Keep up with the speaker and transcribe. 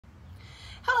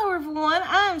Hello everyone,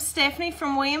 I'm Stephanie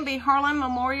from William B. Harlan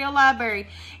Memorial Library,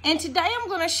 and today I'm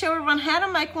going to show everyone how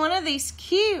to make one of these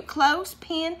cute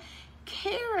clothespin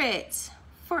carrots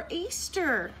for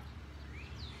Easter.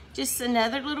 Just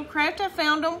another little craft I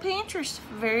found on Pinterest.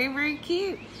 Very, very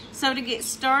cute. So to get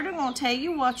started, I'm going to tell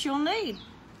you what you'll need.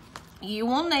 You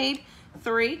will need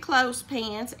 3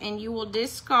 clothespins, and you will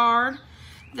discard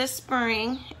the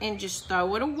spring and just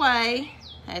throw it away.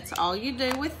 That's all you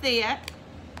do with it.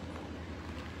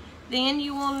 Then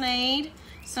you will need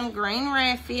some green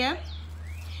raffia.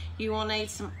 You will need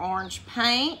some orange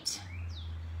paint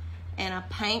and a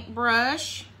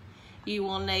paintbrush. You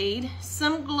will need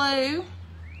some glue.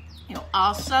 You'll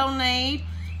also need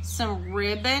some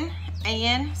ribbon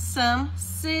and some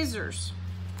scissors.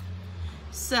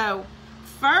 So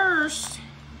first,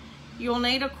 you'll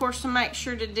need, of course, to make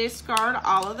sure to discard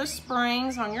all of the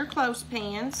springs on your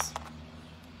clothespins.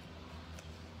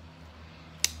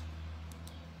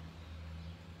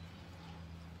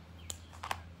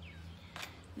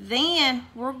 Then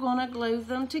we're going to glue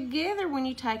them together when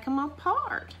you take them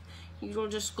apart. You'll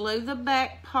just glue the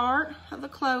back part of the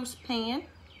clothespin.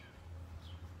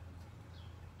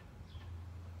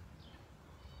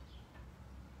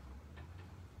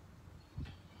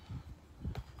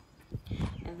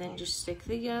 And then just stick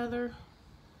the other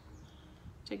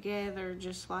together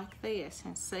just like this.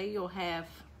 And see, you'll have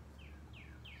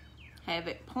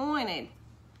it pointed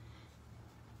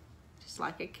just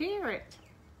like a carrot.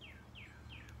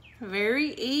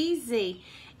 Very easy.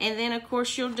 And then of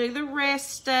course you'll do the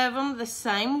rest of them the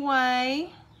same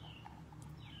way.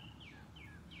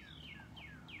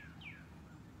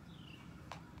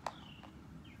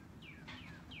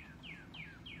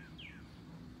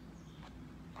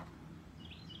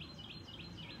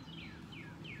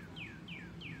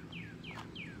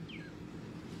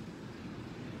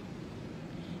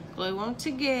 Glue them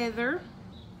together.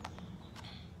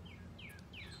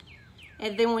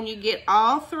 And then when you get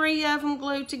all 3 of them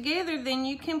glued together, then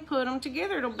you can put them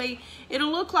together.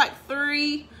 It'll look like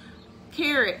 3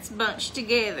 carrots bunched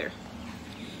together.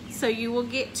 So you will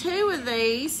get 2 of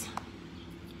these.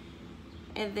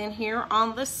 And then here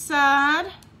on the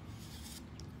side,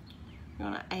 you're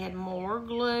gonna add more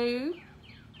glue.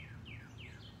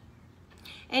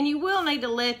 And you will need to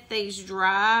let these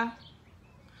dry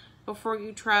before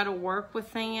you try to work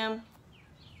with them.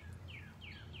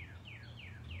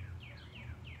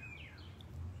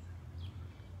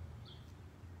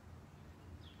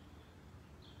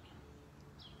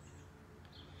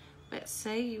 But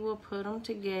see, you will put them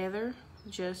together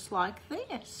just like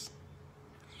this.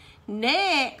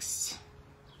 Next,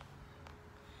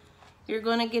 you're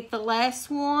going to get the last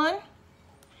one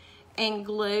and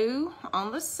glue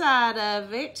on the side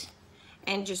of it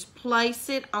and just place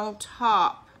it on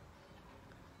top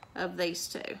of these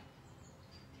 2.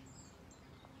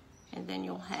 And then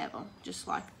you'll have them just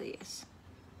like this.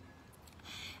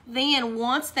 Then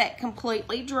once that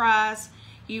completely dries,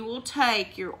 you will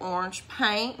take your orange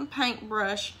paint and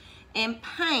paintbrush and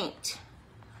paint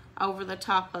over the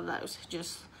top of those.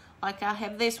 Just like I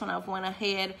have this one, I've went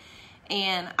ahead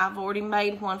and I've already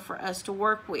made one for us to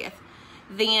work with.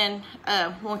 Then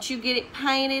once you get it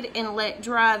painted and let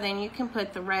dry, then you can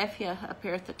put the raffia up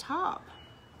here at the top.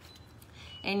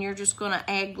 And you're just going to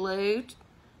add glue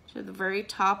to the very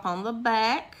top on the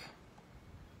back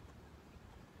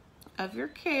of your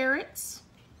carrots.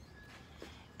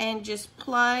 And just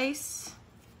place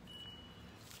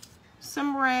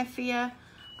some raffia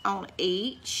on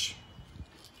each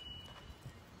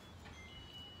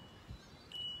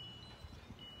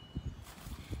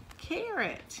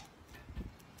carrot.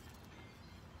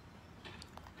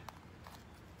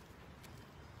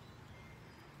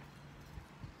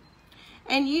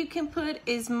 And you can put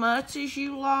as much as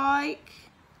you like.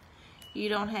 You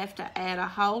don't have to add a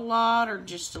whole lot or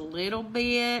just a little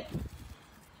bit.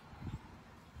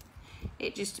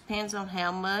 It just depends on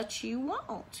how much you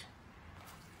want.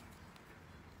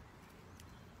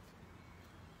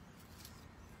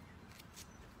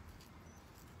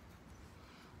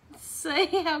 See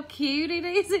how cute it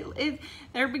is?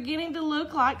 They're beginning to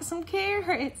look like some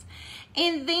carrots.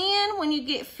 And then when you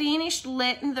get finished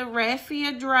letting the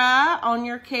raffia dry on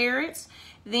your carrots,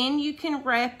 then you can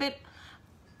wrap it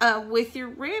with your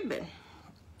ribbon.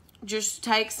 Just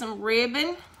take some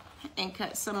ribbon and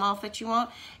cut some off that you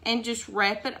want and just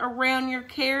wrap it around your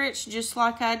carrots just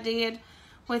like I did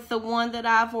with the one that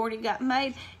I've already got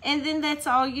made. And then that's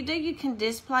all you do. You can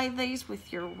display these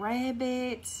with your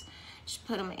rabbits. Just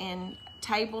put them in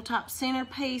tabletop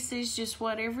centerpieces, just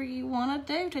whatever you want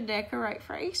to do to decorate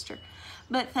for Easter.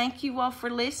 But thank you all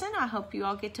for listening. I hope you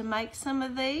all get to make some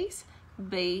of these.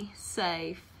 Be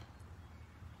safe.